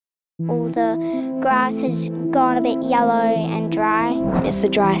All the grass has gone a bit yellow and dry. It's the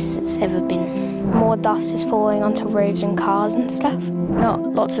driest it's ever been. More dust is falling onto roofs and cars and stuff. Not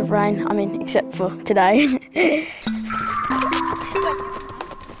lots of rain, except for today.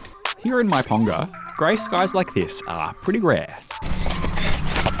 Here in Maiponga, grey skies like this are pretty rare.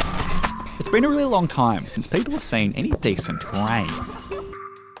 It's been a really long time since people have seen any decent rain.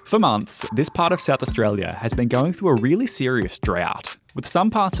 For months, this part of South Australia has been going through a really serious drought, with some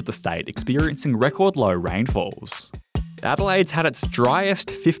parts of the state experiencing record low rainfalls. Adelaide's had its driest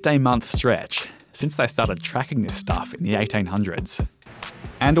 15-month stretch since they started tracking this stuff in the 1800s.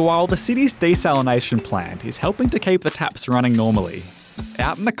 And while the city's desalination plant is helping to keep the taps running normally,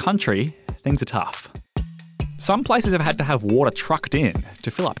 out in the country, things are tough. Some places have had to have water trucked in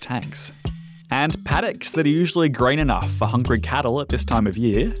to fill up tanks. And paddocks that are usually green enough for hungry cattle at this time of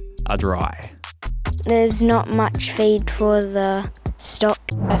year are dry. There's not much feed for the stock.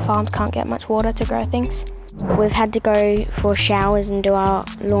 Our farms can't get much water to grow things. We've had to go for showers and do our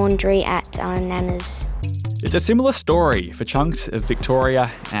laundry at our nana's. It's a similar story for chunks of Victoria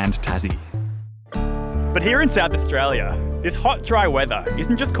and Tassie. But here in South Australia, this hot, dry weather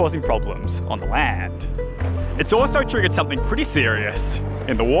isn't just causing problems on the land. It's also triggered something pretty serious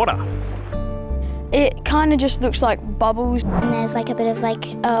in the water. It kind of just looks like bubbles. And there's like a bit of like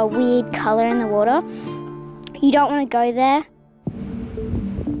a weird colour in the water. You don't want to go there.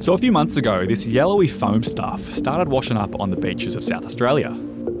 So a few months ago, this yellowy foam stuff started washing up on the beaches of South Australia,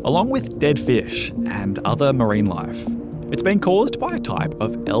 along with dead fish and other marine life. It's been caused by a type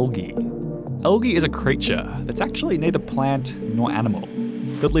of algae. Algae is a creature that's actually neither plant nor animal,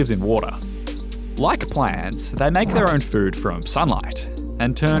 that lives in water. Like plants, they make their own food from sunlight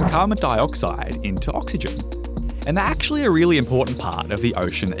and turn carbon dioxide into oxygen. And they're actually a really important part of the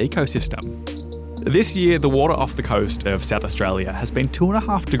ocean ecosystem. This year, the water off the coast of South Australia has been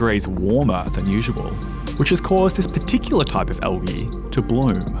 2.5 degrees warmer than usual, which has caused this particular type of algae to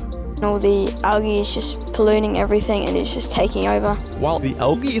bloom. All the algae is just polluting everything and it's just taking over. While the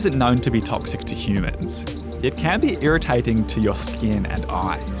algae isn't known to be toxic to humans, it can be irritating to your skin and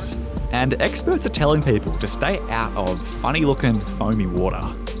eyes. And experts are telling people to stay out of funny-looking, foamy water.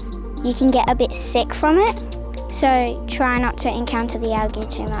 You can get a bit sick from it, so try not to encounter the algae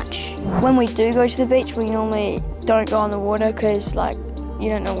too much. When we do go to the beach, we normally don't go on the water because, you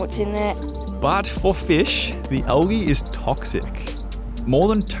don't know what's in there. But for fish, the algae is toxic. More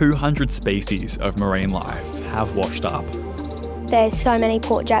than 200 species of marine life have washed up. There's so many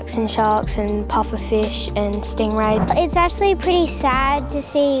portjacks and sharks and pufferfish and stingray. It's actually pretty sad to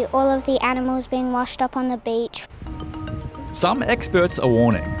see all of the animals being washed up on the beach. Some experts are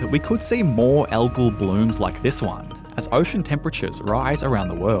warning that we could see more algal blooms like this one as ocean temperatures rise around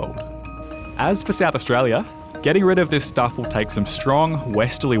the world. As for South Australia, getting rid of this stuff will take some strong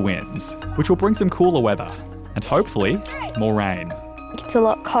westerly winds, which will bring some cooler weather and hopefully more rain. It's a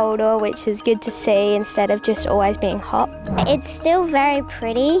lot colder, which is good to see instead of just always being hot. It's still very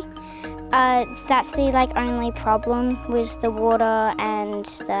pretty. That's the only problem with the water and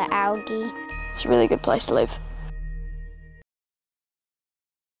the algae. It's a really good place to live.